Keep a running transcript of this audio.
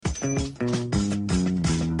The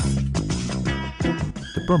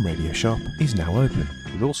Brum Radio shop is now open,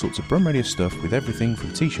 with all sorts of Brum Radio stuff with everything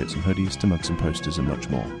from t-shirts and hoodies to mugs and posters and much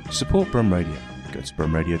more. To support Brum Radio, go to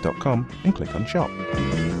brumradio.com and click on shop.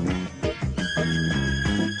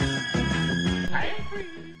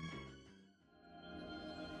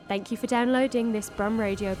 Thank you for downloading this Brum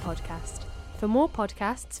Radio podcast. For more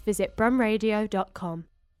podcasts, visit brumradio.com.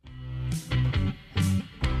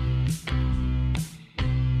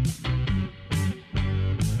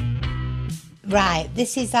 Right,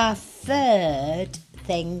 this is our third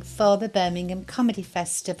thing for the Birmingham Comedy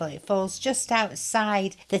Festival. It falls just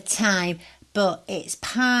outside the time, but it's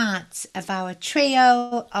part of our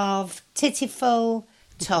trio of Tittyful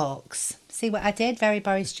talks. See what I did? Very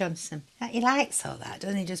Boris Johnson. He likes all that,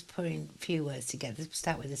 doesn't he? Just putting a few words together,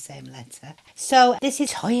 start with the same letter. So this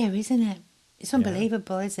is Toyah, isn't it? It's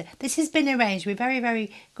unbelievable, isn't it? This has been arranged. We're very,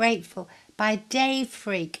 very grateful by Dave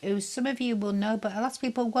Freak, who some of you will know, but a lot of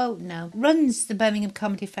people won't know, runs the Birmingham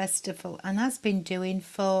Comedy Festival and has been doing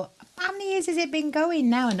for, how many years has it been going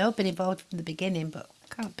now? I know I've been involved from the beginning, but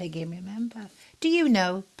I can't begin remember. Do you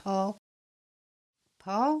know, Paul?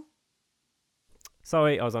 Paul?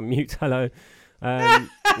 Sorry, I was on mute. Hello.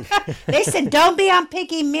 Listen, don't be on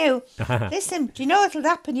piggy mute. Listen, do you know what'll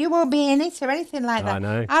happen? You won't be in it or anything like that. I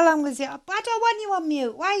know. How long was it? I don't want you on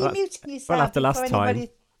mute. Why are you muting yourself? Well, after last time,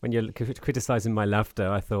 when you're criticising my laughter,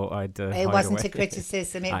 I thought I'd it wasn't a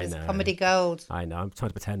criticism, it was comedy gold. I know. I'm trying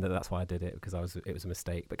to pretend that that's why I did it, because it was a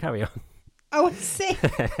mistake. But carry on. Oh, I see. Can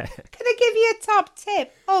I give you a top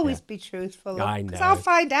tip? Always be truthful. I know. Because I'll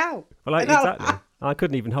find out. Well, exactly. I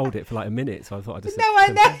couldn't even hold it for like a minute, so I thought I'd just... No, I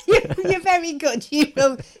know. You're very good. You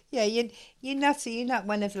will. Yeah, you're not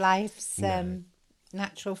one of life's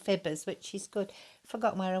natural fibbers, which is good.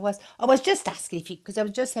 Forgotten where I was. I was just asking because I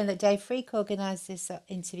was just saying that Dave Freak organised this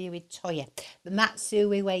interview with Toyah. And that's who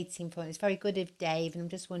we're waiting for. And it's very good of Dave, and I'm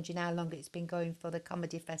just wondering how long it's been going for the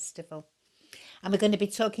Comedy Festival. And we're going to be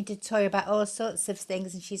talking to Toyah about all sorts of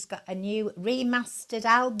things, and she's got a new remastered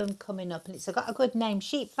album coming up, and it's got a good name,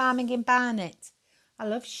 Sheep Farming in Barnet. I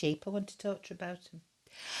love sheep. I want to talk to her about them.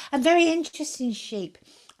 I'm very interested in sheep.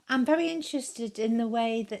 I'm very interested in the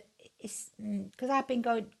way that it's, because I've been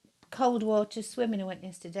going cold water swimming. I went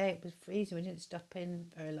yesterday. It was freezing. We didn't stop in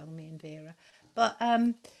very long, me and Vera. But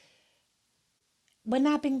when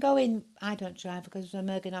I've been going, I don't drive because I'm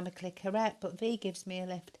ergonomically correct, but V gives me a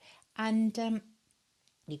lift. And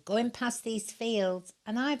you're going past these fields,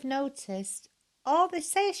 and I've noticed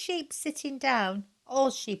say a sheep sitting down, all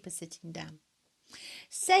sheep are sitting down.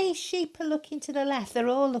 Say sheep are looking to the left, they're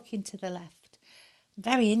all looking to the left.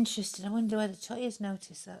 Very interesting. I wonder whether Toyah's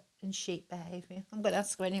noticed that in sheep behaviour. I'm going to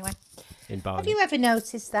ask her anyway. Have you ever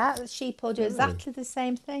noticed that sheep all do exactly the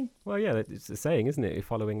same thing? Well, yeah, it's a saying, isn't it? You're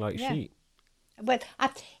following like sheep. Well,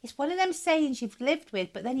 it's one of them sayings you've lived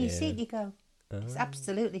with, but then you see it, you go, it's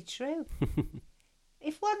absolutely true.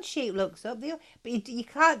 If one sheep looks up, but you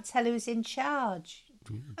can't tell who's in charge.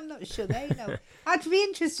 I'm not sure they know. I'd be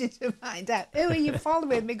interested to find out. Who are you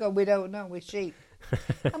following? We go, we don't know, we're sheep.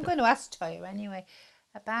 I'm going to ask Toyah anyway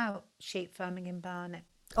about sheep farming in Barnet.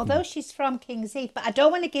 Although she's from King's Heath, but I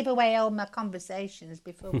don't want to give away all my conversations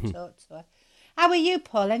before we talk to her. How are you,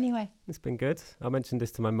 Paul, anyway? It's been good. I mentioned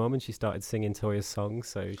this to my mum and she started singing Toyah's songs.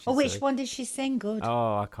 So which one did she sing? Good.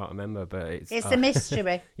 Oh, I can't remember, but it's a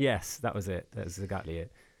mystery. Yes, that was it. That's exactly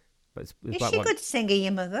it. But is she good singer,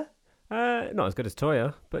 your mother? Not as good as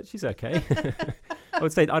Toyah, but she's okay.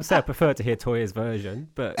 I'd say I prefer to hear Toyah's version,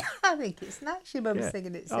 but I think it's nice your mum's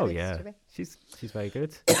singing it. Oh yeah, she's very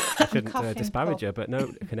good. I shouldn't disparage her, but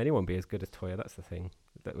no, can anyone be as good as Toyah? That's the thing.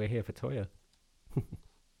 That we're here for Toyah.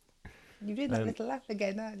 You did that little laugh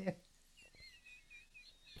again, aren't you?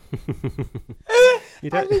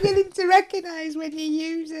 I'm beginning to recognise when you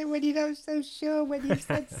use it, when you're not so sure, when you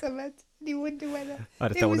said something. You wonder whether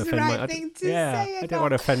it was the right thing to say. I don't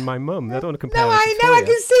want to offend my mum. I don't want to compare. No, I know. I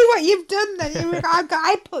can see what you've done. Then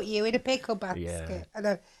I put you in a pickle basket.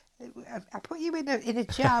 Yeah. I put you in a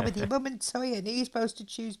jar with your mum and Toyah, and who you're supposed to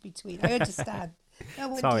choose between. I understand. No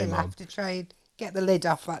wonder you'll have to try and get the lid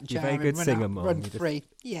off that jar. You're very good singer, Mum. Run free.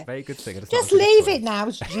 Yeah. Very good singer. Just leave it now.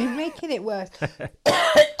 You're making it worse.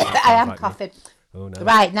 I am coughing. Oh, no.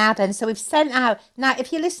 Right, now then, so we've sent out... Now,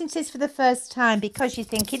 if you're listening to this for the first time because you're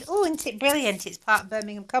thinking, oh, isn't it brilliant? It's part of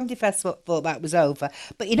Birmingham Comedy Festival. Thought that was over.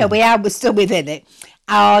 But, we're still within it.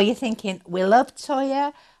 Oh, you're thinking, we love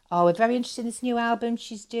Toyah. Oh, we're very interested in this new album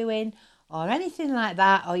she's doing. Or anything like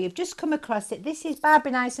that. Or you've just come across it. This is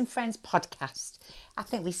Barbara Nice and Friends podcast. I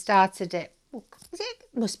think we started it... It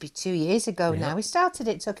must be 2 years ago now. We started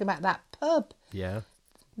it talking about that pub. Yeah.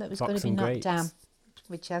 That was going to be knocked down.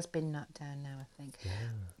 Which has been knocked down now, I think.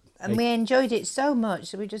 And we enjoyed it so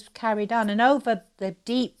much that we just carried on. And over the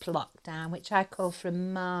deep lockdown, which I call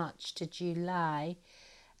from March to July,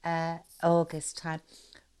 August time,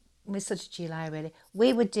 with such July really,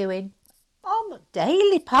 we were doing almost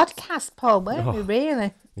daily podcast, Paul, weren't we,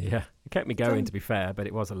 really? Yeah, it kept me going, to be fair, but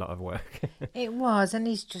it was a lot of work. It was, and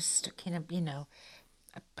he's just stuck in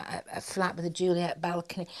a flat with a Juliet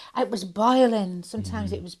balcony. It was boiling.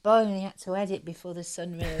 Sometimes it was boiling. He had to edit before the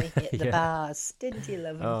sun really hit the bars. Didn't you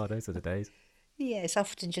love him? Oh, those are the days. Yeah, it's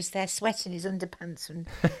often just there sweating his underpants and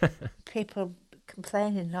people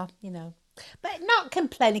complaining, But not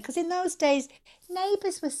complaining, because in those days,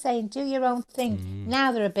 neighbours were saying, do your own thing.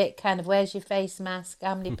 Now they're a bit kind of, where's your face mask?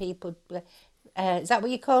 How many people? Is that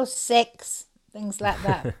what you call 6? Things like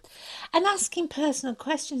that. And asking personal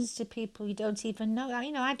questions to people you don't even know.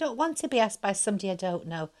 I don't want to be asked by somebody I don't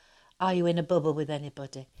know, are you in a bubble with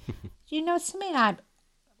anybody? Do you know what I mean?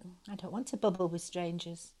 I don't want to bubble with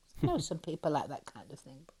strangers. I know some people like that kind of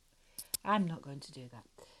thing. But I'm not going to do that.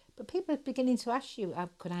 But people are beginning to ask you,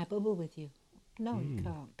 could I bubble with you? No, you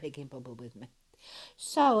can't piggy bubble with me.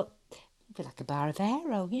 So, be like a bar of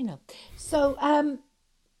aero, So,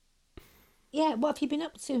 yeah, what have you been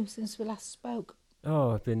up to since we last spoke?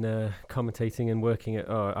 Oh, I've been commentating and working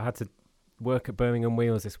I had to work at Birmingham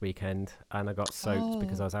Wheels this weekend, and I got soaked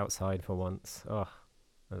because I was outside for once. Oh,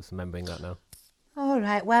 I was remembering that now. All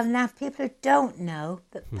right, well, now, people who don't know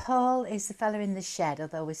that Paul is the fella in the shed,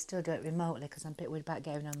 although we still do it remotely because I'm a bit worried about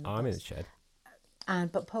going on the bus. I'm in the shed.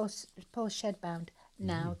 But Paul's shed bound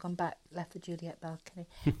now, gone back, left the Juliet balcony.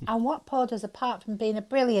 And what Paul does, apart from being a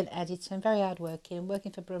brilliant editor and very hardworking and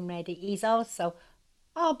working for Brum Radio, he's also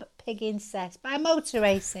but pig incest by motor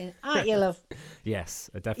racing, aren't you, love? Yes,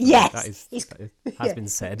 definitely. Yes, that has been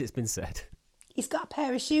said. It's been said. He's got a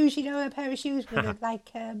pair of shoes, a pair of shoes with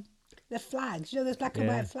the flags, those black and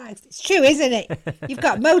white flags. It's true, isn't it? You've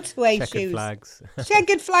got motorway Checkered shoes. Flags.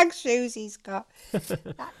 Checkered flag shoes he's got.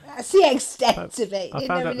 That's the extent of it. You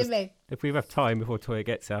know what I mean? If we have time before Toyah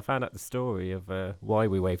gets here, I found out the story of why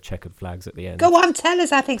we wave checkered flags at the end. Go on, tell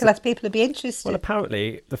us. I think a lot of people would be interested. Well,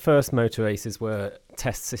 apparently the first motor races were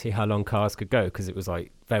tests to see how long cars could go, because it was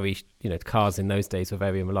like very, cars in those days were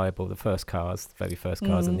very unreliable. The very first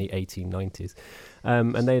cars in the 1890s.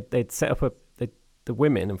 And they'd set up the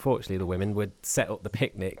women, unfortunately, the women would set up the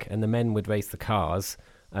picnic and the men would race the cars,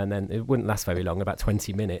 and then it wouldn't last very long, about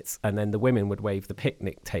 20 minutes, and then the women would wave the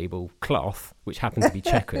picnic table cloth, which happened to be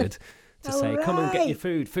checkered, to say, come and get your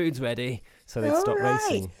food's ready. So they'd stop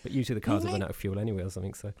racing. But usually the cars would run out of fuel anyway or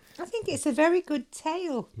something. So I think it's a very good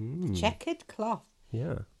tale. The checkered cloth.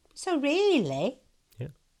 Yeah. So really? Yeah.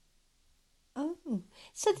 Oh.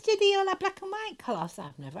 So did they all have black and white cloths?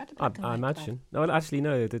 I've never had a black and white I imagine. No, actually,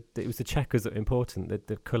 no. It was the checkers that were important.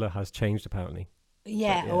 The colour has changed, apparently.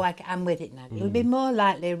 Yeah, I'm with it now. It would be more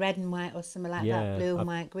likely red and white or something like that. Blue and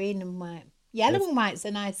white, green and white. Yellow and white's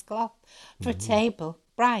a nice cloth for a table.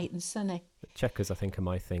 Bright and sunny. Checkers, I think, are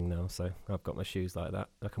my thing now, so I've got my shoes like that.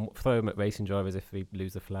 I can throw them at racing drivers if we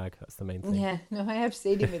lose the flag. That's the main thing. Yeah, no, I have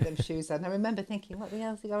seen him with them shoes on. I remember thinking, what the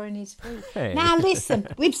hell's he got on his feet? Hey. Now listen,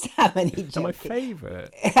 we've so many jokes. They're my favourite.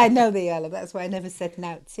 I know they are. That's why I never said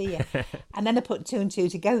no to you. And then I put 2 and 2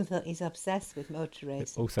 together and thought he's obsessed with motor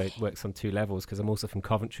racing. Also, it works on 2 levels because I'm also from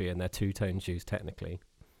Coventry and they're 2-tone shoes technically.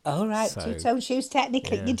 Oh, right, so, 2-tone shoes,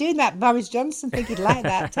 technically. Yeah. You're doing that, Boris Johnson, think he'd like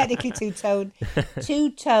that. Technically 2-tone.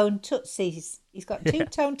 2-tone tootsies. He's got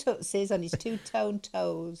 2-tone tootsies on his 2-tone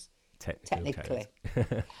toes. Technically.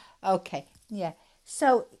 Okay, yeah.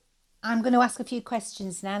 So I'm going to ask a few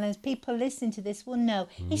questions now, and as people listening to this will know,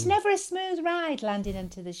 it's never a smooth ride landing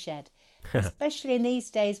into the shed. Especially in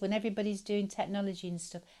these days when everybody's doing technology and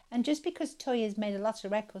stuff. And just because Toyah's made a lot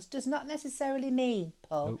of records does not necessarily mean,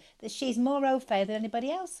 Paul, that she's more au fait than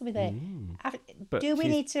anybody else with it. Do we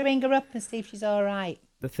need to ring her up and see if she's all right?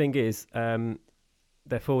 The thing is,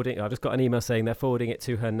 they're forwarding. I just got an email saying they're forwarding it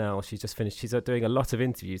to her now. She's just finished. She's doing a lot of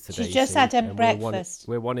interviews today. She's just had her breakfast.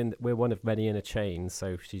 We're one of many in a chain,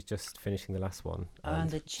 so she's just finishing the last one. And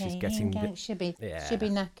the chain gang should be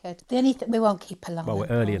knackered. The only we won't keep her long. Well, we're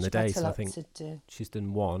early in the day, so I think she's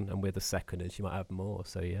done one, and we're the second, and she might have more.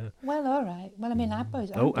 So yeah. Well, all right. Well, I mean, I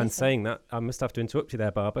suppose. And saying that, I must have to interrupt you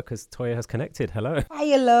there, Barbara, because Toyah has connected. Hello.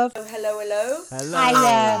 Hiya, love. Oh, hello.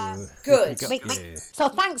 Hiya. Good. So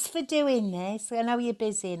thanks for doing this. I know you're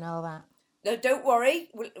busy and all that. No, don't worry.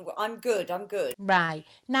 I'm good. Right.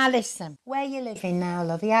 Now listen, where are you living now,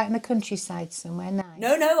 love? Are you out in the countryside somewhere nice?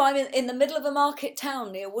 No, I'm in the middle of a market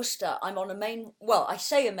town near Worcester. I'm on a main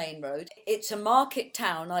road. It's a market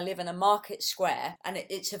town. I live in a market square, and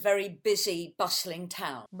it's a very busy, bustling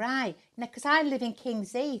town. Right. Now, because I live in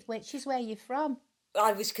King's Heath, which is where you're from.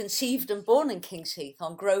 I was conceived and born in Kings Heath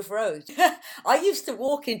on Grove Road. I used to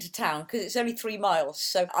walk into town because it's only 3 miles.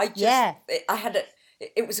 So Yeah.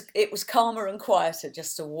 it was calmer and quieter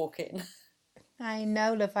just to walk in. I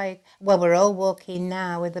know, love. Well, we're all walking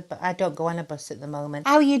now I don't go on a bus at the moment.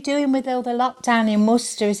 How are you doing with all the lockdown in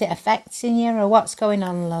Worcester? Is it affecting you, or what's going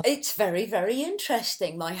on, love? It's very, very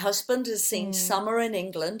interesting. My husband has seen summer in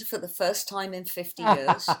England for the first time in 50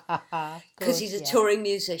 years because he's a touring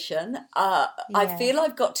musician. I Yeah. feel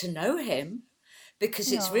I've got to know him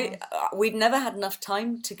because we've never had enough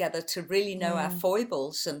time together to really know our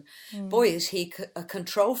foibles. And boy, is he a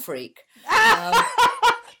control freak.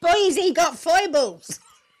 Boy, has he got foibles.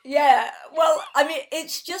 Yeah, well, I mean,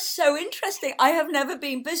 it's just so interesting. I have never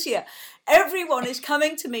been busier. Everyone is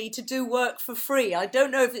coming to me to do work for free. I don't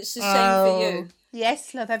know if it's the same for you.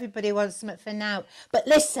 Yes, love, everybody wants something for now. But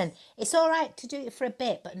listen, it's all right to do it for a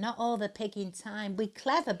bit, but not all the pigging time. We're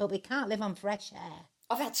clever, but we can't live on fresh air.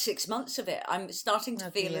 I've had 6 months of it. I'm starting to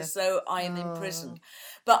feel as though I am imprisoned.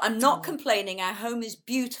 But I'm not complaining. Our home is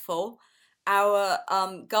beautiful. Our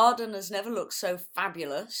garden has never looked so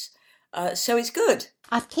fabulous. So it's good.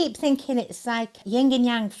 I keep thinking it's like yin and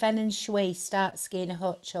yang, fen and shui, start skiing a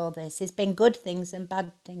hutch, all this. There's been good things and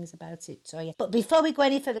bad things about it, Toyah. But before we go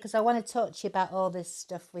any further, because I want to talk to you about all this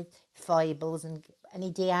stuff with foibles and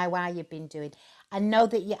any DIY you've been doing. I know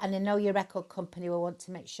that and I know your record company will want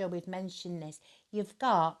to make sure we've mentioned this. You've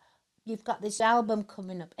got this album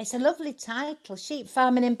coming up. It's a lovely title, Sheep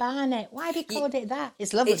Farming in Barnet. Why have you called it that?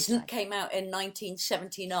 It's lovely. It came out in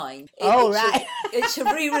 1979. Right. It's a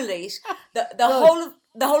re-release. The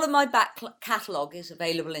whole of my back catalogue is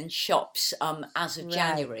available in shops as of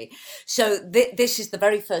January. So this is the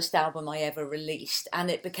very first album I ever released, and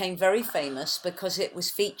it became very famous because it was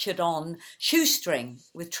featured on Shoestring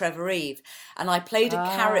with Trevor Eve, and I played a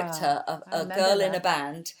character, a girl in a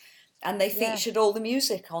band. And they featured all the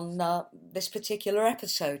music on this particular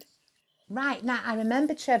episode. Right, now I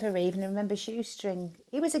remember Trevor Reeve and I remember Shoestring.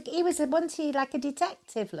 Wasn't he like a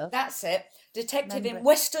detective, love? That's it. Detective in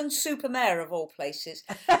Weston-super-Mare of all places.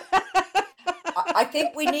 I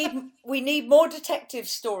think we need more detective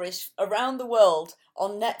stories around the world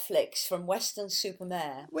on Netflix from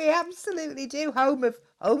Weston-super-Mare. We absolutely do. Home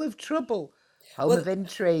of trouble. Home of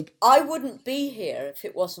intrigue. I wouldn't be here if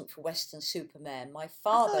it wasn't for Weston-super-Mare. My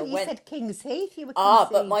father you said King's Heath. You were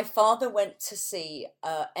but my father went to see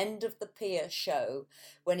End of the Pier show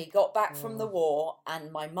when he got back from the war,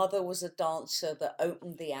 and my mother was a dancer that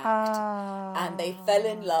opened the act, and they fell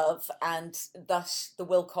in love, and thus the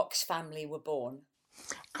Willcox family were born.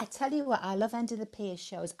 I tell you what, I love End of the Pier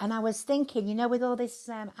shows, and I was thinking, with all this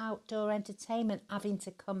outdoor entertainment having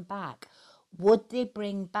to come back, would they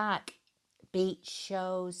bring back beach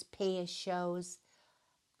shows, pier shows?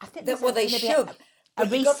 I think they should. A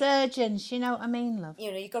resurgence, you know what I mean, love?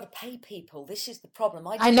 You've got to pay people. This is the problem.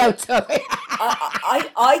 I know, Toby.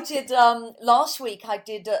 I did, last week I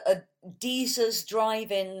did a Deezer's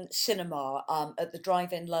drive-in cinema at the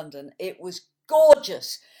drive-in London. It was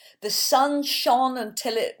gorgeous. The sun shone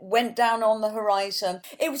until it went down on the horizon.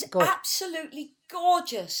 It was absolutely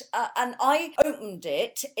gorgeous. And I opened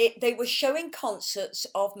it. They were showing concerts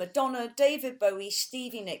of Madonna, David Bowie,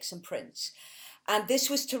 Stevie Nicks and Prince. And this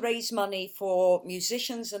was to raise money for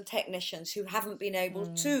musicians and technicians who haven't been able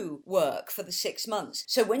to work for the 6 months.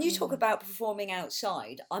 So when you talk about performing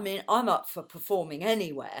outside, I mean, I'm up for performing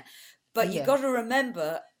anywhere. But you've got to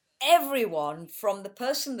remember, everyone from the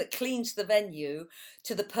person that cleans the venue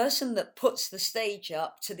to the person that puts the stage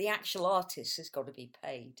up to the actual artist has got to be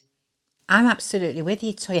paid. I'm absolutely with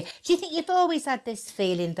you, Toyah. Do you think you've always had this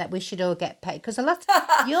feeling that we should all get paid? Because you're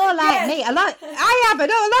like me. I have. I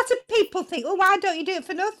know a lot of people think, oh, why don't you do it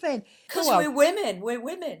for nothing? Because we're women. We're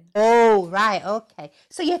women. Oh, right. Okay.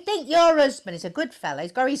 So you think your husband is a good fella.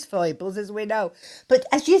 He's got his foibles, as we know. But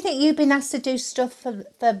do you think you've been asked to do stuff for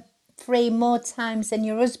free more times than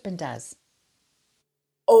your husband has?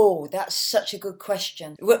 Oh, that's such a good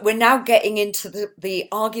question. We're now getting into the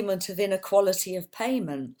argument of inequality of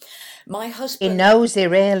payment. My husband... He knows he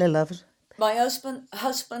really loves. My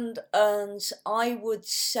husband earns, I would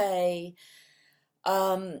say,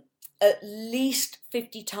 at least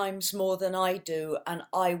 50 times more than I do, and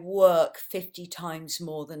I work 50 times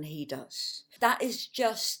more than he does. That is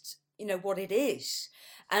just, what it is.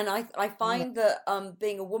 And I find that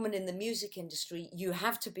being a woman in the music industry, you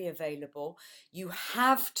have to be available. You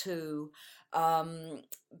have to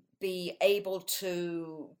be able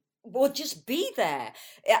to, just be there.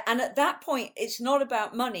 And at that point, it's not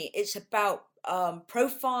about money. It's about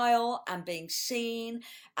profile and being seen.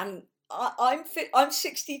 And I'm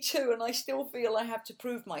 62 and I still feel I have to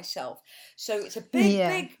prove myself. So it's a Yeah,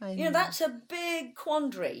 big, I you know, know. that's a big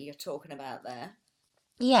quandary you're talking about there.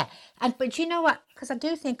 Yeah, but you know what? Because I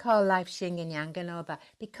do think all life's yin and yang and all that.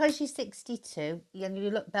 Because you're 62, you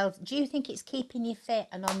look belt. Do you think it's keeping you fit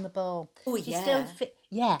and on the ball? Oh, Do you still yeah. fit?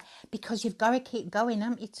 Yeah, because you've got to keep going,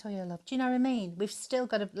 haven't you, Toyah love? Do you know what I mean? We've still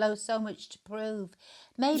got so much to prove.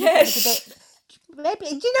 Maybe if it was a Yes. bit, maybe.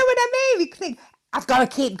 Do you know what I mean? We could think I've got to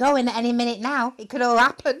keep going at any minute now. It could all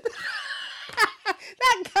happen.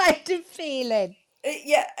 That kind of feeling.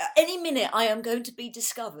 Yeah, any minute I am going to be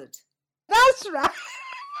discovered. That's right.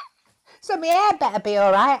 So my hair better be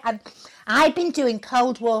all right. And I've been doing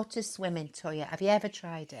cold water swimming, Toyah. Have you ever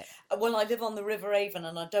tried it? Well, I live on the River Avon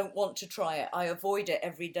and I don't want to try it. I avoid it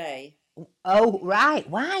every day. Oh, right.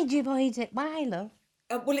 Why do you avoid it? Why, love?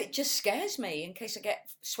 Well, it just scares me in case I get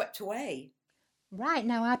swept away. Right,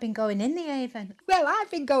 now I've been going in the Avon. Well,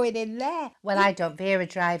 I've been going in there. Well, I don't. Vera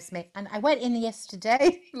drives me. And I went in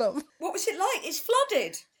yesterday, love. What was it like? It's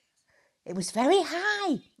flooded. It was very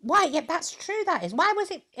high. Why? Yeah, that's true, that is. Why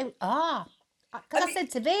was it? Because I mean,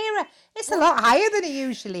 said to Vera, it's a lot higher than it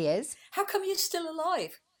usually is. How come you're still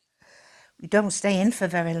alive? You don't stay in for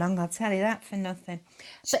very long, I'll tell you that for nothing.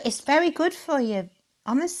 But it's very good for you,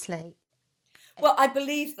 honestly. Well, I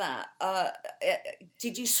believe that.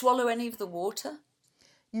 Did you swallow any of the water?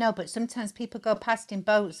 No, but sometimes people go past in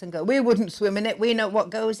boats and go, we wouldn't swim in it, we know what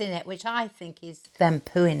goes in it, which I think is them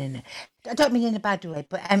pooing in it. I don't mean in a bad way,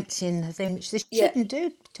 but emptying the thing, which they shouldn't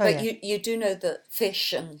do, But Toyah. you do know that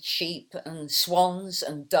fish and sheep and swans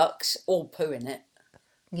and ducks all poo in it.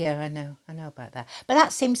 Yeah, I know about that. But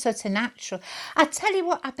that seems sort of natural. I tell you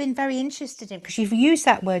what, I've been very interested in, because you've used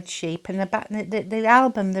that word sheep, and the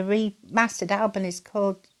album, the remastered album is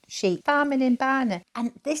called Sheep, Farming in Barnet.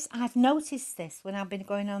 And I've noticed this when I've been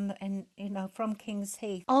going on, from King's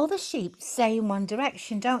Heath. All the sheep stay in one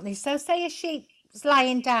direction, don't they? So say a sheep's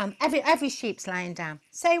lying down, every sheep's lying down.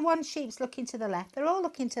 Say one sheep's looking to the left, they're all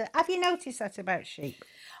looking to have you noticed that about sheep?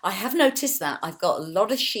 I have noticed that. I've got a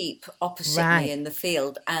lot of sheep opposite me in the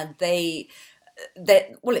field, and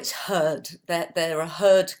well, it's herd. They're a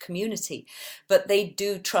herd community, but they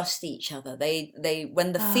do trust each other. They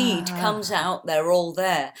when the feed comes out, they're all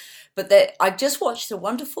there. But I just watched a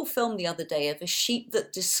wonderful film the other day of a sheep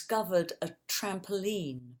that discovered a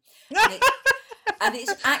trampoline. And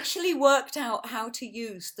it's actually worked out how to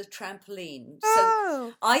use the trampoline.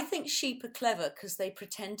 So I think sheep are clever because they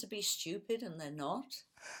pretend to be stupid and they're not.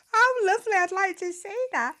 Oh, lovely. I'd like to see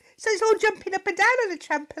that. So it's all jumping up and down on a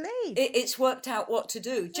trampoline. It's worked out what to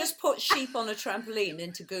do. Just put sheep on a trampoline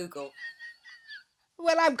into Google.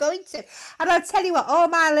 Well, I'm going to. And I'll tell you what, all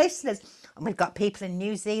my listeners, and we've got people in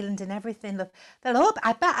New Zealand and everything, look,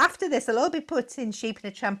 I bet after this, they'll all be putting sheep in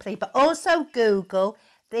a trampoline, but also Google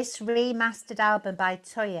this remastered album by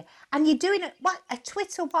Toyah. And you're doing a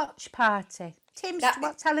Twitter watch party. Tim,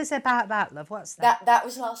 tell us about that, love. What's that? That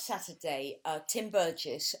was last Saturday. Tim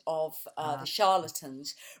Burgess of the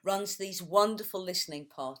Charlatans runs these wonderful listening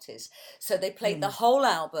parties. So they played the whole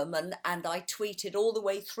album, and I tweeted all the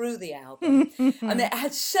way through the album. And it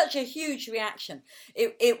had such a huge reaction.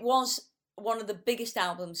 It was one of the biggest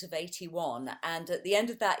albums of 81, and at the end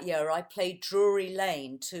of that year I played Drury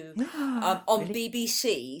Lane on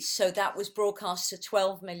BBC, so that was broadcast to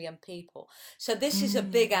 12 million people. So this is a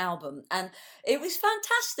big album, and it was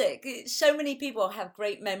fantastic. So many people have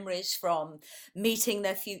great memories from meeting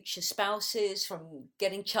their future spouses, from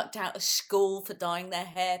getting chucked out of school for dyeing their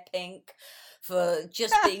hair pink, for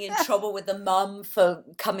just being in trouble with the mum for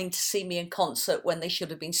coming to see me in concert when they should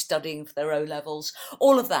have been studying for their O-levels,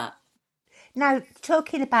 all of that. Now,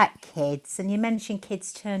 talking about kids, and you mentioned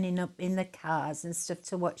kids turning up in the cars and stuff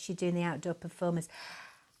to watch you doing the outdoor performance.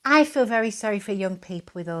 I feel very sorry for young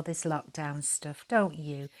people with all this lockdown stuff, don't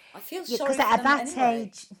you? I feel sorry for them at that anyway.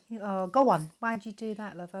 age. Oh, go on. Why did you do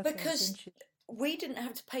that, love? Because we didn't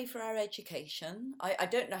have to pay for our education. I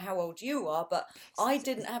don't know how old you are, but I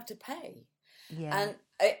didn't have to pay. Yeah. And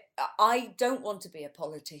I don't want to be a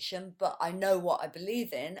politician, but I know what I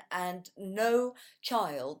believe in, and no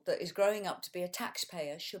child that is growing up to be a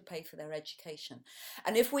taxpayer should pay for their education.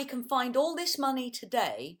 And if we can find all this money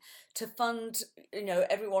today to fund,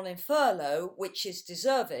 everyone in furlough, which is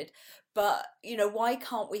deserved, but, why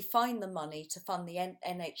can't we find the money to fund the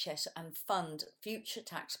NHS and fund future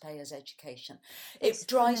taxpayers' education? It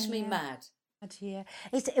drives me mad. Yeah,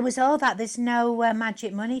 it was all that. There's no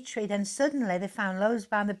magic money tree. Then suddenly they found loads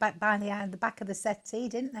behind the back of the settee,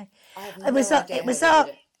 didn't they? I have no idea. It was all.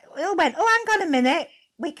 We all went. Oh, hang on a minute.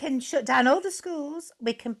 We can shut down all the schools.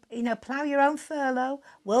 We can, plough your own furlough.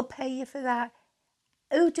 We'll pay you for that.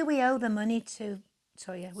 Who do we owe the money to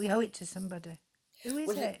Toyah. We owe it to somebody. Who is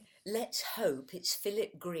Well, it? let's hope it's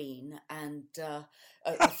Philip Green and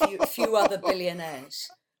a few other billionaires.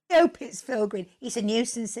 I hope it's Phil Green. He's a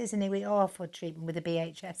nuisance, isn't he? With awful treatment with the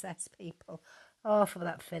BHSS people. Awful,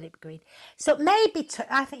 that Philip Green. So maybe,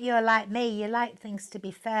 I think you're like me. You like things to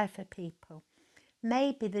be fair for people.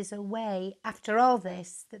 Maybe there's a way, after all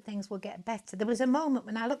this, that things will get better. There was a moment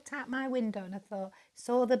when I looked out my window and I thought,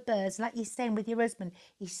 saw the birds, like you're saying with your husband,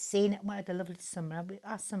 he's seen it. What a lovely summer.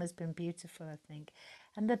 Our summer's been beautiful, I think.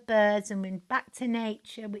 And the birds, and went back to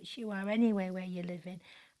nature, which you are anyway, where you're living.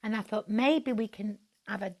 And I thought, maybe we can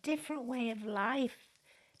have a different way of life.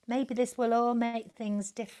 Maybe this will all make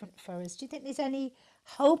things different for us. Do you think there's any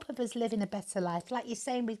hope of us living a better life? Like you're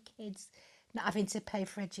saying with kids, not having to pay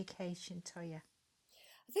for education, Toyah.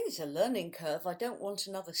 I think it's a learning curve. I don't want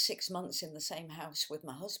another 6 months in the same house with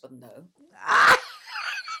my husband, though.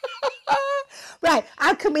 Right,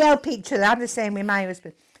 how can we help each other? I'm the same with my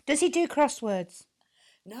husband. Does he do crosswords?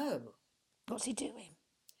 No. What's he doing?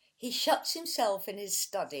 He shuts himself in his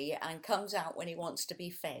study and comes out when he wants to be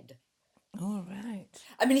fed. All right.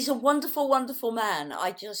 I mean, he's a wonderful, wonderful man.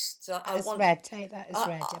 I just, I want. Take that as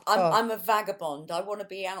read. I'm a vagabond. I want to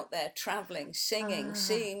be out there travelling, singing,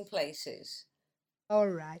 seeing places. All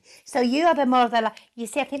right. So you have a more of the, you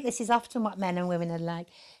see, I think this is often what men and women are like.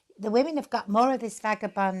 The women have got more of this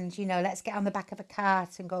vagabond, let's get on the back of a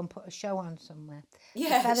cart and go and put a show on somewhere.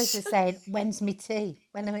 Yes. The fellas are saying, when's me tea?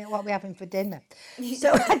 What are we having for dinner?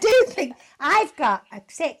 So I do think I've got a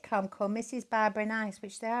sitcom called Mrs. Barbara and Ice,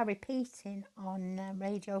 which they are repeating on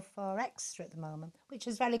Radio 4 Extra at the moment, which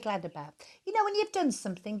I was very glad about. When you've done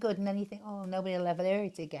something good and then you think, oh, nobody will ever hear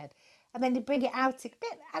it again. And then they bring it out a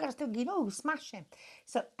bit, and I was thinking, smashing.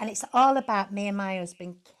 So, and it's all about me and my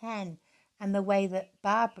husband, Ken, and the way that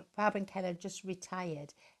Barbara and Ken are just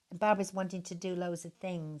retired. And Barbara's wanting to do loads of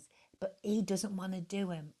things, but he doesn't want to do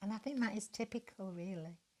them. And I think that is typical,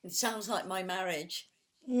 really. It sounds like my marriage.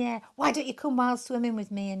 Yeah. Why don't you come wild swimming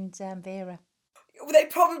with me and Vera? They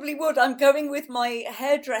probably would. I'm going with my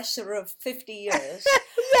hairdresser of 50 years.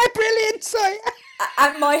 Yeah, brilliant, sorry.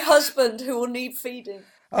 And my husband, who will need feeding.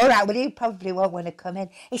 All right, well, he probably won't want to come in.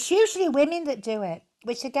 It's usually women that do it,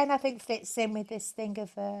 which again I think fits in with this thing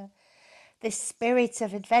of this spirit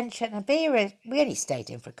of adventure. And Vera, we only stayed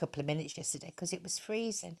in for a couple of minutes yesterday because it was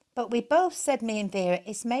freezing. But we both said, me and Vera,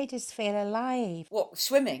 it's made us feel alive. What,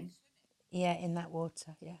 swimming? Yeah, in that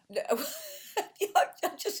water, yeah.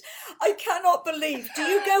 I cannot believe. Do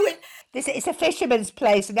you go in? It's a fisherman's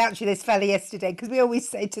place, and actually this fella yesterday, because we always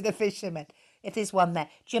say to the fishermen, if there's one there,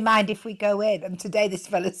 do you mind if we go in? And today this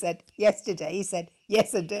fella said, yesterday, he said,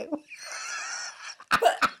 yes, I do.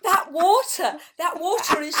 But that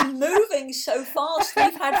water is moving so fast.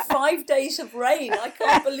 We've had 5 days of rain. I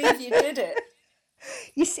can't believe you did it.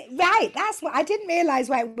 You see, right, that's what, I didn't realise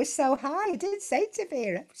why it was so high. I did say to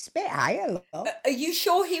Vera, it's a bit higher, look. Are you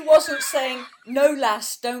sure he wasn't saying, no,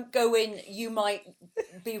 lass, don't go in, you might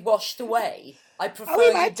be washed away? I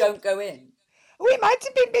prefer you don't go in. We might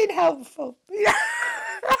have been being helpful.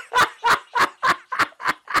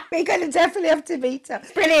 We're going to definitely have to meet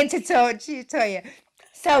up. Brilliant to talk to you, Toyah.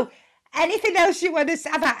 So, anything else you want to say?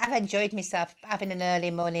 I've enjoyed myself having an early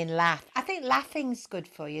morning laugh. I think laughing's good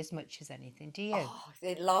for you as much as anything. Do you? Oh,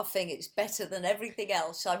 laughing, it's better than everything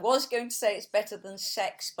else. I was going to say it's better than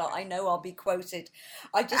sex, but I know I'll be quoted.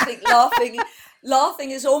 I just think laughing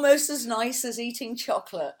is almost as nice as eating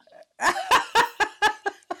chocolate.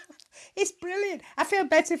 It's brilliant. I feel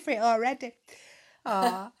better for it already.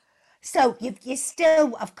 Oh. So you're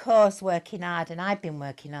still, of course, working hard, and I've been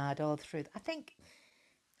working hard all through. I think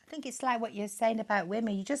it's like what you're saying about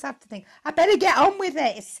women. You just have to think, I better get on with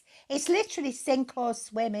it. It's literally sink or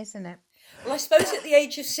swim, isn't it? Well, I suppose at the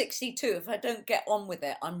age of 62, if I don't get on with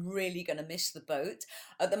it, I'm really going to miss the boat.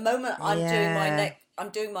 At the moment, I'm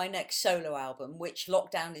doing my next solo album, which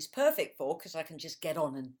lockdown is perfect for because I can just get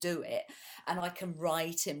on and do it, and I can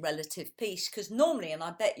write in relative peace. Because normally, and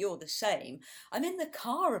I bet you're the same, I'm in the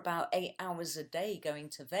car about 8 hours a day going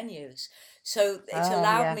to venues, so it's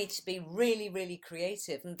allowed me to be really, really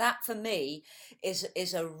creative, and that for me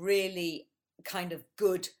is a really kind of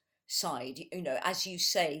good side. As you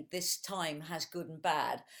say, this time has good and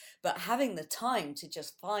bad, but having the time to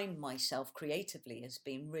just find myself creatively has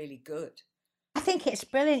been really good. I think it's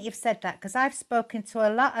brilliant you've said that, because I've spoken to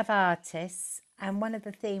a lot of artists, and one of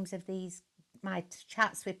the themes of my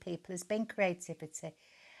chats with people has been creativity.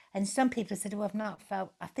 And some people said, I've not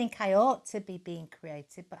felt, I think I ought to be being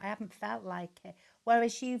creative, but I haven't felt like it.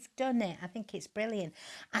 Whereas you've done it. I think it's brilliant.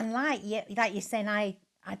 And like you're saying, I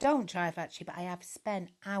don't drive actually, but I have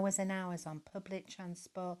spent hours and hours on public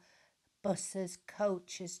transport, buses,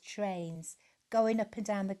 coaches, trains, going up and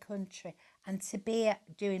down the country, and to be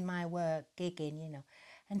doing my work, gigging,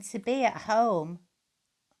 and to be at home.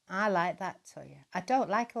 I like that, Toyah. I don't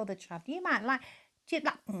like all the travel. You might like.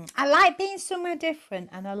 I like being somewhere different,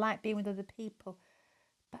 and I like being with other people.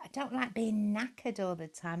 But I don't like being knackered all the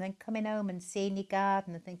time, then coming home and seeing your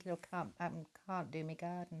garden and thinking, can't do my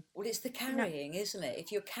garden. Well, it's the carrying, isn't it?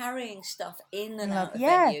 If you're carrying stuff in and Love, out of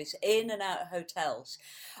yeah. venues, in and out of hotels,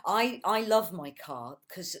 I love my car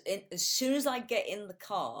because as soon as I get in the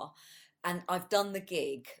car and I've done the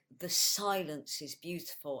gig, the silence is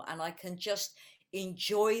beautiful, and I can just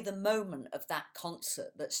enjoy the moment of that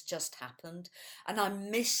concert that's just happened, and I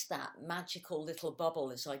miss that magical little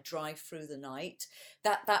bubble as I drive through the night.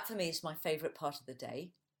 That for me is my favorite part of the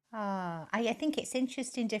day. I think it's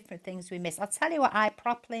interesting, different things we miss. I'll tell you what I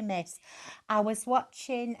properly miss. I was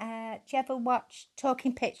watching. Do you ever watch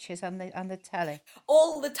Talking Pictures on the telly?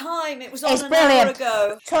 All the time. It was on It's an hour brilliant.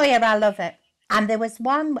 ago. Toyah, I love it. And there was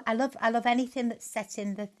one. I love anything that's set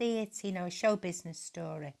in the theatre. A show business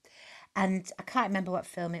story. And I can't remember what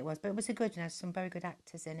film it was, but it was a good one. There's some very good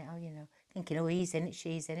actors in it. Thinking, he's in it,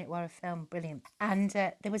 she's in it. What a film, brilliant. And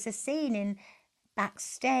there was a scene in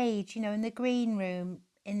backstage, in the green room,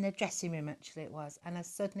 in the dressing room actually it was. And I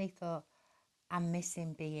suddenly thought, I'm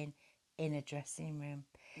missing being in a dressing room.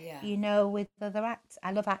 Yeah. With other acts.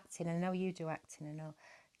 I love acting, and I know you do acting, and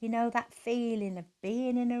all. That feeling of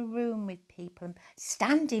being in a room with people and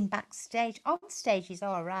standing backstage. On stage is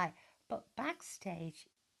all right, but backstage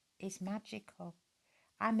is magical.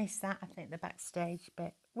 I miss that, I think, the backstage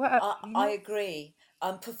bit. I agree.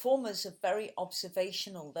 Performers are very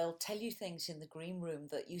observational. They'll tell you things in the green room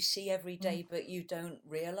that you see every day, but you don't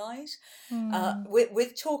realise.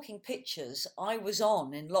 With Talking Pictures, I was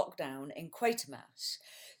on in lockdown in Quatermass.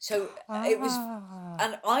 So it was,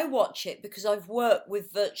 and I watch it because I've worked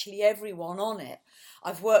with virtually everyone on it.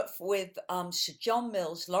 I've worked with Sir John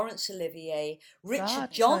Mills, Laurence Olivier, Richard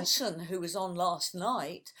Johnson, who was on last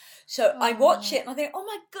night. So I watch it and I think, oh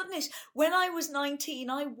my goodness, when I was 19,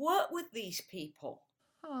 I worked with these people.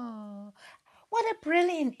 Oh, what a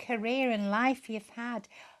brilliant career and life you've had.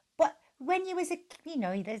 But when you was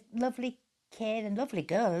the lovely kid and lovely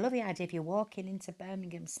girl, I love the idea of you walking into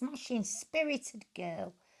Birmingham, smashing, spirited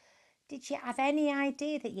girl. Did you have any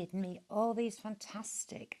idea that you'd meet all these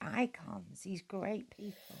fantastic icons, these great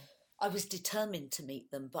people? I was determined to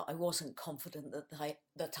meet them, but I wasn't confident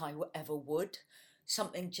that I ever would.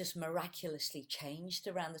 Something just miraculously changed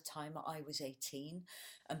around the time I was 18,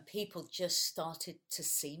 and people just started to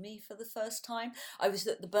see me for the first time. I was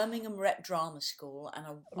at the Birmingham Rep Drama School, and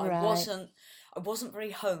I wasn't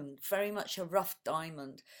very honed, very much a rough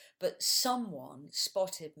diamond, but someone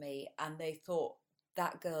spotted me and they thought,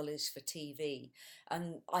 that girl is for TV.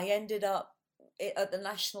 And I ended up at the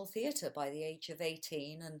National Theatre by the age of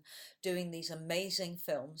 18 and doing these amazing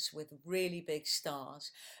films with really big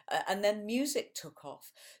stars. And then music took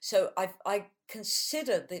off. So I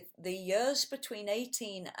consider the years between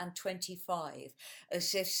 18 and 25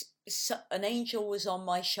 as if an angel was on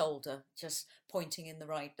my shoulder, just pointing in the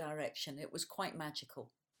right direction. It was quite magical.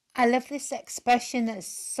 I love this expression that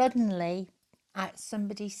suddenly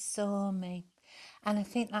somebody saw me. And I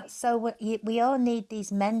think that's so, we all need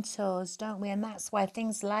these mentors, don't we? And that's why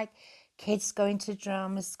things like kids going to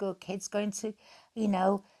drama school, kids going to,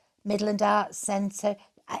 Midland Arts Centre.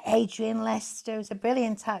 Adrian Lester is a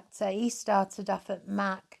brilliant actor. He started off at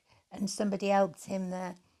Mac and somebody helped him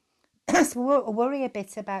there. So I worry a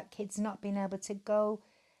bit about kids not being able to go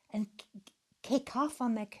and kick off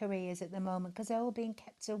on their careers at the moment because they're all being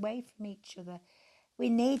kept away from each other.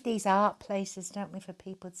 We need these art places, don't we, for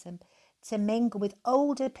people to mingle with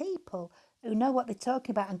older people who know what they're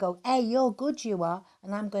talking about and go, hey, you're good, you are,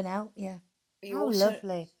 and I'm going to help you.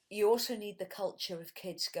 Lovely. You also need the culture of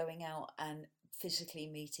kids going out and physically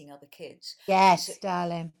meeting other kids. Yes,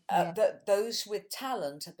 darling. Those with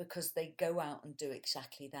talent are because they go out and do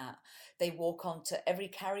exactly that. They walk onto every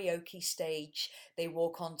karaoke stage. They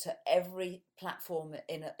walk onto every platform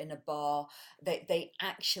in a bar. They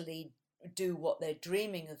actually do what they're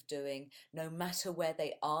dreaming of doing, no matter where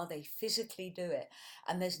they are. They physically do it,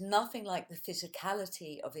 and there's nothing like the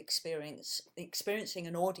physicality of experiencing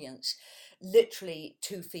an audience literally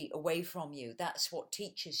 2 feet away from you. That's what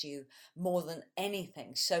teaches you more than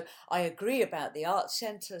anything. So I agree about the art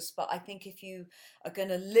centres, but I think if you are going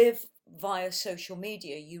to live via social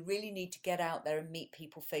media, you really need to get out there and meet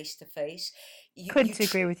people face to face. Couldn't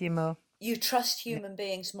agree with you more. You trust human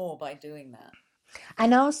beings more by doing that.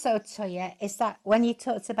 And also, Toyah, is that when you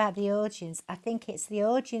talked about the audience, I think it's the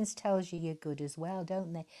audience tells you you're good as well,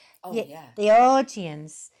 don't they? Yeah. The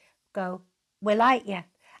audience go, we like you.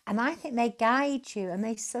 And I think they guide you, and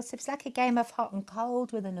they sort of, it's like a game of hot and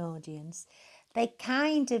cold with an audience. They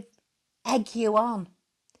kind of egg you on.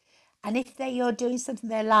 And if you're doing something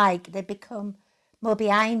they like, they become more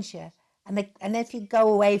behind you. And if you go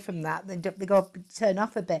away from that, they go turn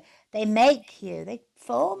off a bit. They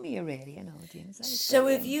form you really, an audience. So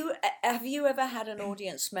have you ever had an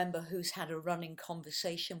audience member who's had a running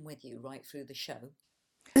conversation with you right through the show?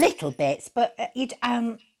 Little bits, but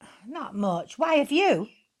not much. Why have you?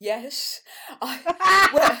 Yes.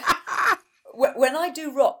 When I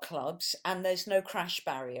do rock clubs and there's no crash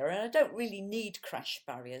barrier, and I don't really need crash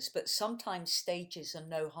barriers, but sometimes stages are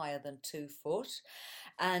no higher than 2 foot,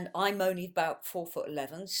 and I'm only about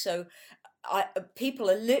 4'11", so people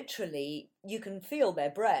are literally, you can feel their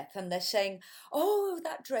breath, and they're saying, "Oh,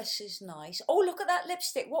 that dress is nice. Oh, look at that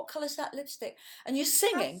lipstick. What colour's that lipstick?" And you're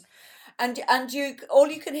singing, and you all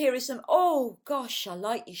you can hear is them. "Oh gosh, I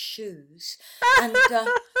like your shoes." And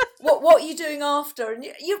what are you doing after? And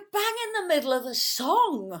you're bang in the middle of a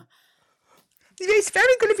song. It's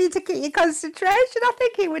very good of you to keep your concentration.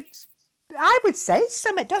 I would say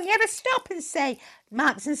something. Don't you ever stop and say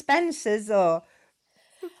Marks and Spencer's or?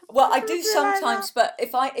 Well, I do sometimes, but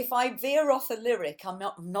if I veer off a lyric, I'm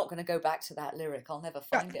not going to go back to that lyric. I'll never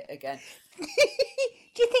find it again. Do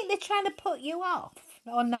you think they're trying to put you off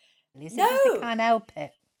or not? Is it No. just they can't help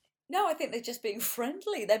it? No, I think they're just being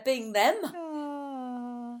friendly. They're being them.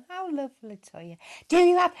 Oh, how lovely, Toyah. Do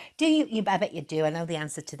you, I bet you do, I know the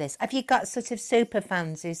answer to this. Have you got sort of super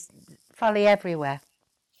fans who follow you everywhere?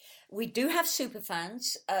 We do have super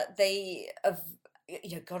fans. They have,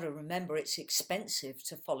 you've got to remember, it's expensive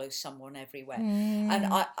to follow someone everywhere. And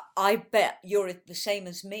I bet you're the same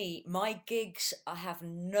as me. My gigs, I have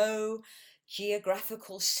no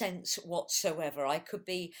geographical sense whatsoever. I could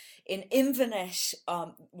be in Inverness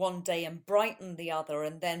one day and Brighton the other,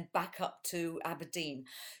 and then back up to Aberdeen.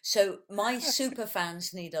 So my super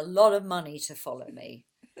fans need a lot of money to follow me.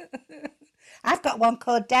 I've got one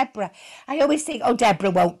called Deborah. I always think, oh,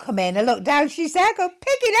 Deborah won't come in. I look down, she's there. I go,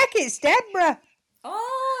 piggy neck, it's Deborah.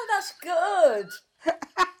 Oh, that's good.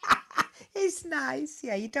 It's nice.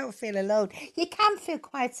 Yeah, you don't feel alone. You can feel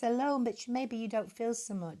quite alone, but maybe you don't feel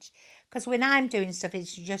so much. Because when I'm doing stuff,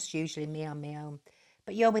 it's just usually me on my own.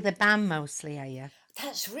 But you're with a band mostly, are you?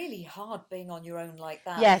 That's really hard being on your own like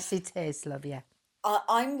that. Yes, it is, love, yeah.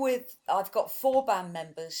 I've got 4 band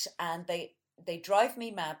members, and they drive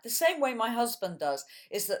me mad. The same way my husband does,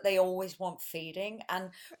 is that they always want feeding. And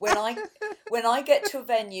when I get to a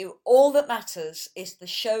venue, all that matters is the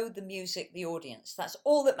show, the music, the audience. That's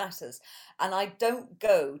all that matters. And I don't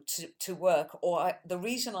go to work, the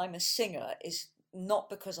reason I'm a singer is not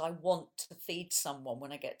because I want to feed someone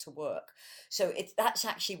when I get to work. So that's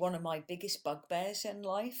actually one of my biggest bugbears in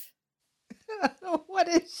life. What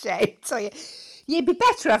a shame, Toyah. You'd be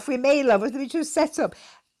better off with me, love, if we just set up.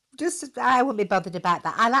 I wouldn't be bothered about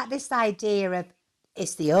that. I like this idea of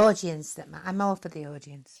it's the audience that matters. I'm all for the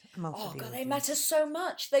audience. They matter so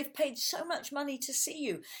much. They've paid so much money to see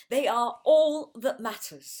you. They are all that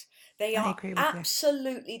matters. They are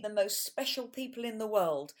absolutely the most special people in the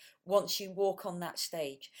world once you walk on that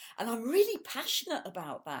stage. And I'm really passionate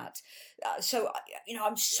about that. So,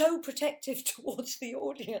 I'm so protective towards the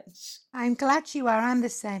audience. I'm glad you are. I'm the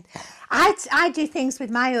same. I do things with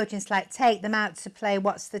my audience, like take them out to play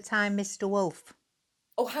What's the Time, Mr. Wolf.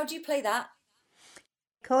 Oh, how do you play that?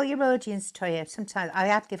 Call your audience, Toyah. Sometimes I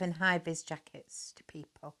have given high-vis jackets to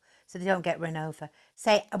people so they don't get run over.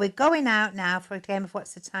 Say, we're going out now for a game of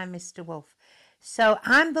What's the Time, Mr. Wolf. So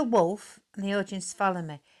I'm the wolf and the audience follow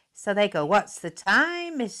me. So they go, what's the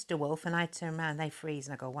time, Mr. Wolf? And I turn around, they freeze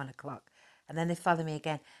and I go 1 o'clock. And then they follow me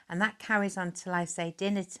again. And that carries on till I say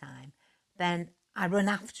dinner time. Then I run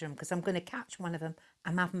after them because I'm going to catch one of them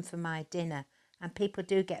and have them for my dinner. And people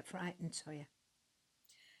do get frightened, Toyah.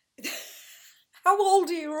 How old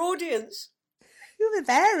are your audience? They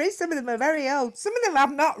vary. Some of them are very old. Some of them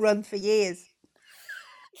have not run for years.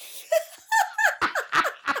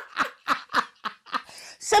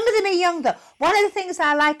 Some of them are younger. One of the things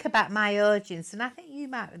I like about my audience, and I think you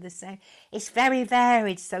might be the same, it's very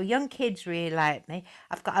varied. So young kids really like me.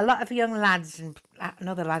 I've got a lot of young lads and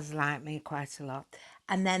other lads like me quite a lot.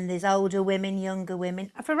 And then there's older women, younger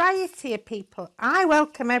women, a variety of people. I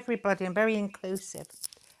welcome everybody. I'm very inclusive.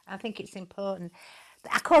 I think it's important.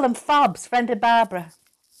 I call them fobs, friend of Barbara.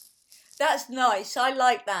 That's nice. I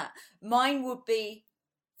like that. Mine would be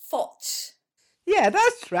fots. Yeah,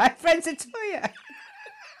 that's right. Friends of Toyah.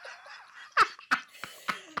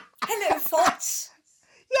 Hello, fots.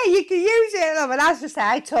 Yeah, you can use it. And I was just say,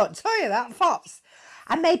 I taught Toyah that, fots.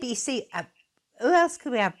 And maybe you see, who else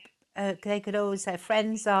could we have? they could always say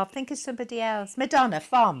friends of. Think of somebody else. Madonna,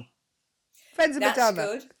 Friends of That's Madonna.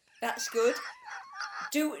 good. That's good.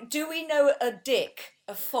 Do we know a dick?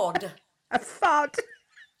 A fod? A fod.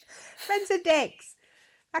 Friends of dicks.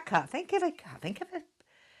 I can't think of a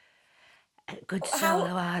good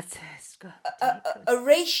solo artist. God,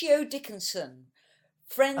 Horatio Dickinson.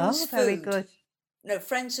 Friends very food. good. No,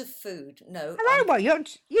 Friends of Food. No. Hello, what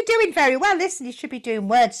you're doing very well. Listen, you should be doing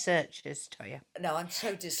word searches, Toyah. No, I'm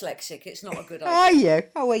so dyslexic. It's not a good idea. Are you?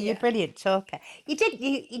 Oh well, you're Yeah. a brilliant talker. You didn't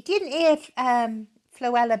hear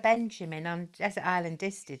Floella Benjamin on Desert Island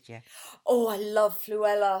Disc, did you? Oh, I love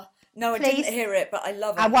Fluella. No, I Please. didn't hear it, but I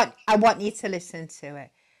love it. I want you to listen to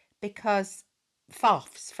it because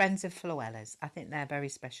Foffs, friends of Floella's, I think they're very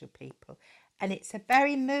special people, and it's a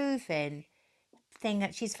very moving thing.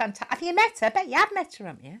 That she's fantastic. Have you met her? I bet you have met her,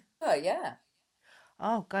 haven't you? Oh, yeah.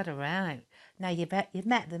 Oh God, all right. Now you've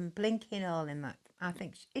met them, blinking all in that. I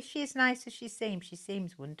think is she as nice as she seems? She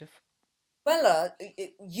seems wonderful. Fluella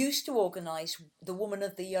used to organise the Woman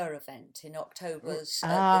of the Year event in October's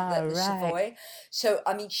at the Savoy. So,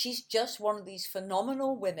 I mean, she's just one of these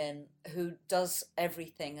phenomenal women who does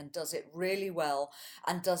everything and does it really well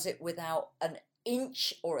and does it without an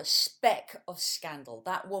inch or a speck of scandal.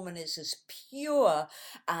 That woman is as pure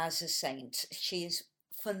as a saint. She is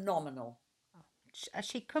phenomenal.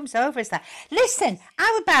 She comes over as that. Listen,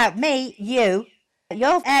 how about me, you,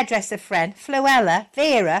 your hairdresser friend, Floella,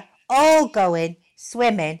 Vera, all going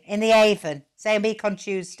swimming in the Avon, say a week on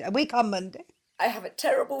Tuesday, a week on Monday. I have a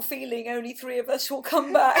terrible feeling only 3 of us will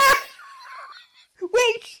come back.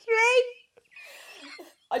 Which 3?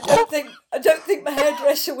 I don't think my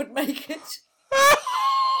hairdresser would make it.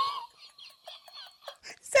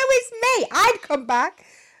 So it's me. I'd come back.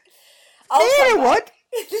 I'll Vera come back. would.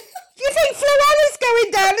 Do you think Floella's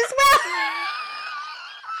going down as well?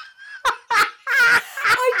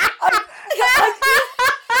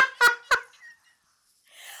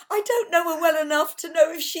 I don't know her well enough to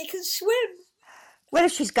know if she can swim. Well,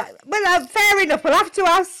 if she's got... Well, fair enough. We'll have to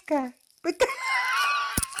ask her.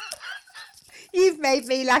 You've made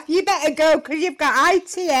me laugh. You better go because you've got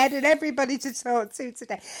IT Ed and everybody to talk to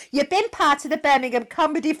today. You've been part of the Birmingham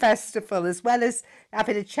Comedy Festival as well as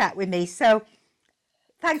having a chat with me. So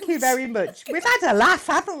thank you very much. We've had a laugh,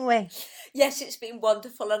 haven't we? Yes, it's been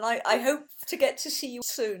wonderful and I hope to get to see you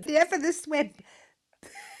soon. Yeah, for the swim.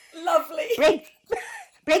 Lovely.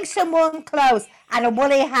 Bring some warm clothes and a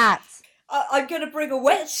woolly hat. I'm going to bring a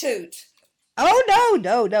wetsuit. Oh,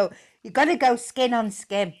 no. You've got to go skin on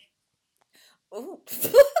skin. Ooh.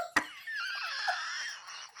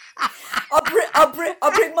 I'll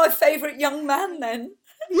bring my favourite young man then.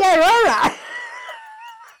 Yeah, all right.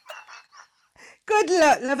 Good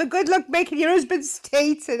luck, love. Good luck making your husband's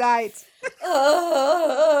tea tonight.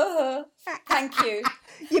 Thank you.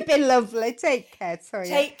 You've been lovely. Take care, Toyah.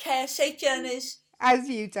 Take care. Safe journeys. As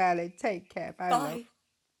you, darling. Take care. Bye.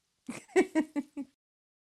 Bye.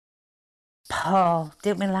 Paul,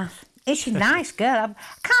 didn't we laugh? Is she a nice girl?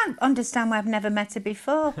 I can't understand why I've never met her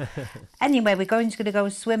before. Anyway, we're going to go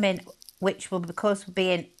swimming, which will, of course,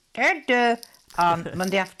 be in on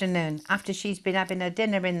Monday afternoon after she's been having her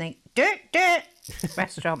dinner in the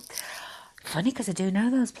restaurant. Funny because I do know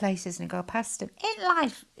those places and go past them. In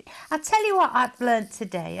life, I'll tell you what I've learnt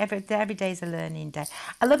today. Every day's a learning day.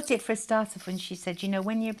 I loved it for a start off when she said,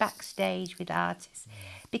 when you're backstage with artists,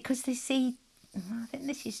 because they see, I think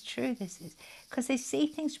this is true, because they see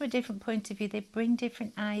things from a different point of view. They bring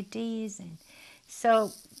different ideas in.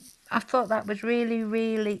 So I thought that was really,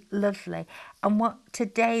 really lovely. And what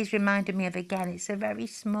today's reminded me of again, it's a very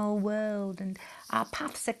small world and our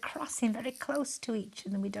paths are crossing very close to each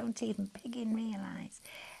other and we don't even begin realise.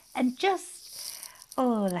 And just,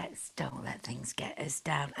 don't let things get us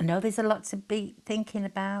down. I know there's a lot to be thinking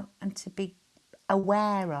about and to be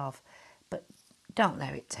aware of, but don't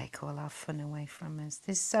let it take all our fun away from us.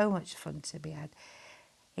 There's so much fun to be had.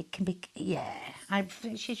 It can be,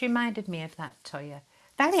 she's reminded me of that, Toyah.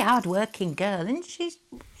 Very hard-working girl, and she's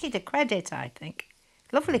a credit, I think.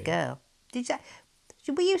 Lovely girl.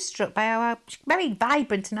 Were you struck by how she's very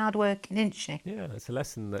vibrant and hard-working, isn't she? Yeah, it's a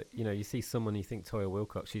lesson that, you see someone, you think Toyah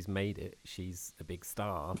Willcox, she's made it, she's a big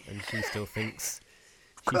star, and she still thinks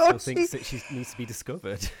that she needs to be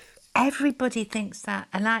discovered. Everybody thinks that,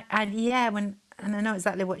 and I know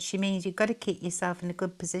exactly what she means. You've got to keep yourself in a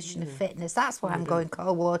good position of fitness. That's why I'm going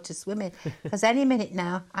cold water swimming, because any minute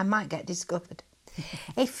now I might get discovered.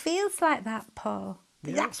 It feels like that, Paul.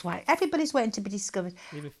 Yeah. That's why everybody's waiting to be discovered.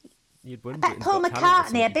 You'd wonder. I bet Paul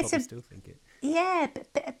McCartney, still think it. Yeah,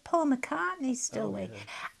 but Paul McCartney's still waiting.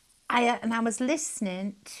 I was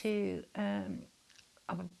listening to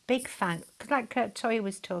I'm a big fan, like Toyah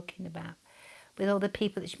was talking about, with all the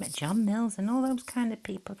people that she met, John Mills and all those kind of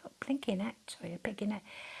people. I thought, blinking heck, Toyah, blinking heck.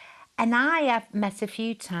 And I have met a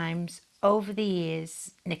few times over the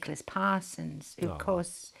years Nicholas Parsons, who, of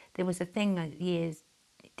course, there was a thing years,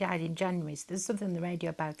 he died in January, so there's something on the radio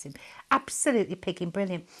about him. Absolutely picking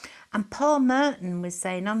brilliant. And Paul Merton was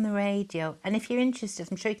saying on the radio, and if you're interested,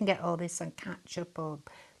 I'm sure you can get all this on catch up or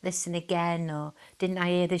listen again, or didn't I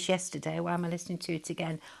hear this yesterday? Why am I listening to it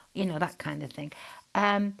again? You know, that kind of thing.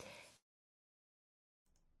 Oh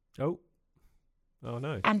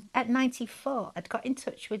no. And at 94, I'd got in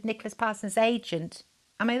touch with Nicholas Parsons' agent.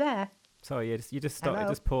 Am I there? Sorry, you just started.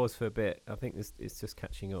 Hello? Just pause for a bit. I think it's just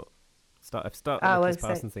catching up. Start the Nicholas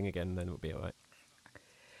Parsons thing again, and then it'll be all right.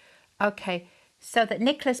 Okay, so that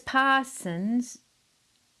Nicholas Parsons,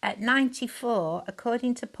 at 94,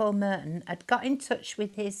 according to Paul Merton, had got in touch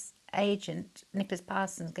with his agent. Nicholas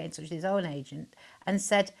Parsons got in touch with his own agent and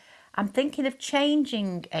said, I'm thinking of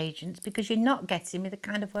changing agents because you're not getting me the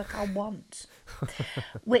kind of work I want.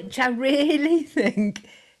 Which I really think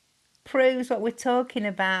proves what we're talking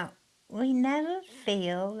about. We never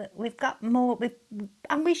feel that we've got more,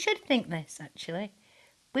 and we should think this actually,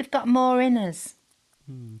 we've got more in us.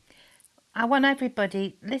 I want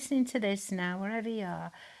everybody listening to this now, wherever you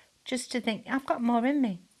are, just to think, I've got more in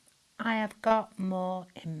me. I have got more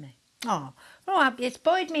in me. Oh, it's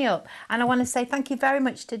buoyed me up. And I want to say thank you very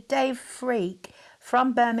much to Dave Freak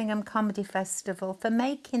from Birmingham Comedy Festival for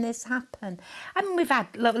making this happen. I mean, we've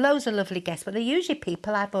had loads of lovely guests, but they're usually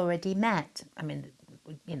people I've already met. I mean,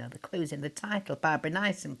 you know, the clue's in the title, Barbara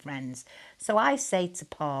Nice and Friends. So I say to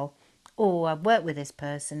Paul, I've worked with this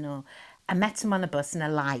person, or I met him on a bus and I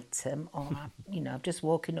liked him, or, I'm just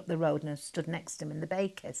walking up the road and I stood next to him in the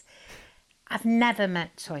Bakers. I've never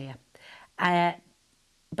met Toyah.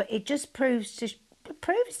 But it just proves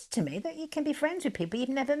to me that you can be friends with people you've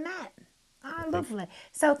never met. Oh, lovely.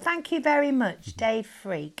 So thank you very much, Dave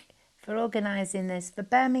Freak, for organising this for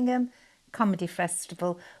Birmingham Comedy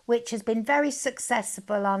Festival, which has been very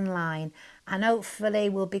successful online, and hopefully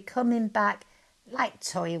we'll be coming back, like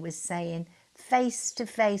Toyah was saying, face to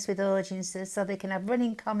face with audiences, so they can have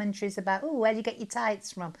running commentaries about, where do you get your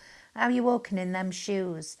tights from? How are you walking in them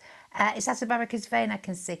shoes? It's out of Barrackers Vein, I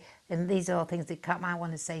can see. And these are all things that Cat might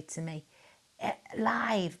want to say to me.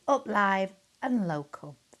 Live, up live and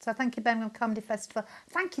local. So thank you, Birmingham Comedy Festival.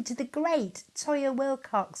 Thank you to the great Toyah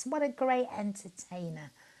Willcox. What a great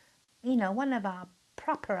entertainer. You know, one of our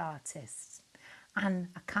proper artists. And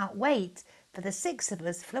I can't wait for the six of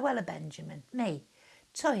us, Fluella Benjamin, me,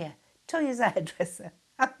 Toyah's hairdresser,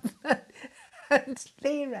 and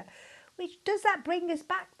Lyra. Which, does that bring us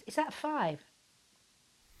back? Is that 5?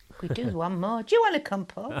 We do one more. Do you want to come,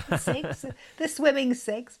 Paul? 6? The swimming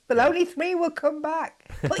 6. But only 3 will come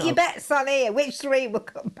back. Put your bets on here. Which 3 will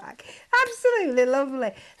come back? Absolutely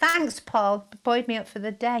lovely. Thanks, Paul. Buoyed me up for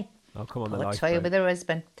the day. I'll come on Paul the lifeboat. Toyah with her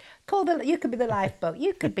husband. You could be the lifeboat.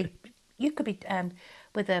 You could be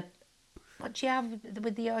with a. What do you have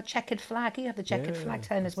with your checkered flag? You have the checkered flag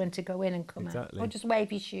telling us when to go in and come out. Or just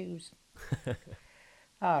wave your shoes.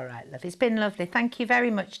 All right, love. It's been lovely. Thank you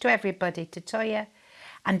very much to everybody, to Toyah.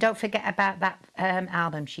 And don't forget about that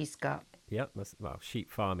album she's got. Yep,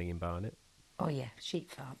 sheep farming in Barnet. Oh, yeah,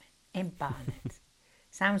 sheep farming in Barnet.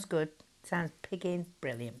 Sounds good. Sounds pigging.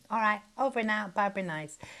 Brilliant. All right, over and out. Barbara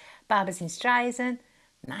Nice. Barbara's in Streisand.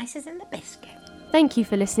 Nice as in the biscuit. Thank you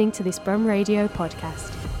for listening to this Brum Radio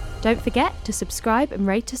podcast. Don't forget to subscribe and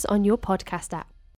rate us on your podcast app.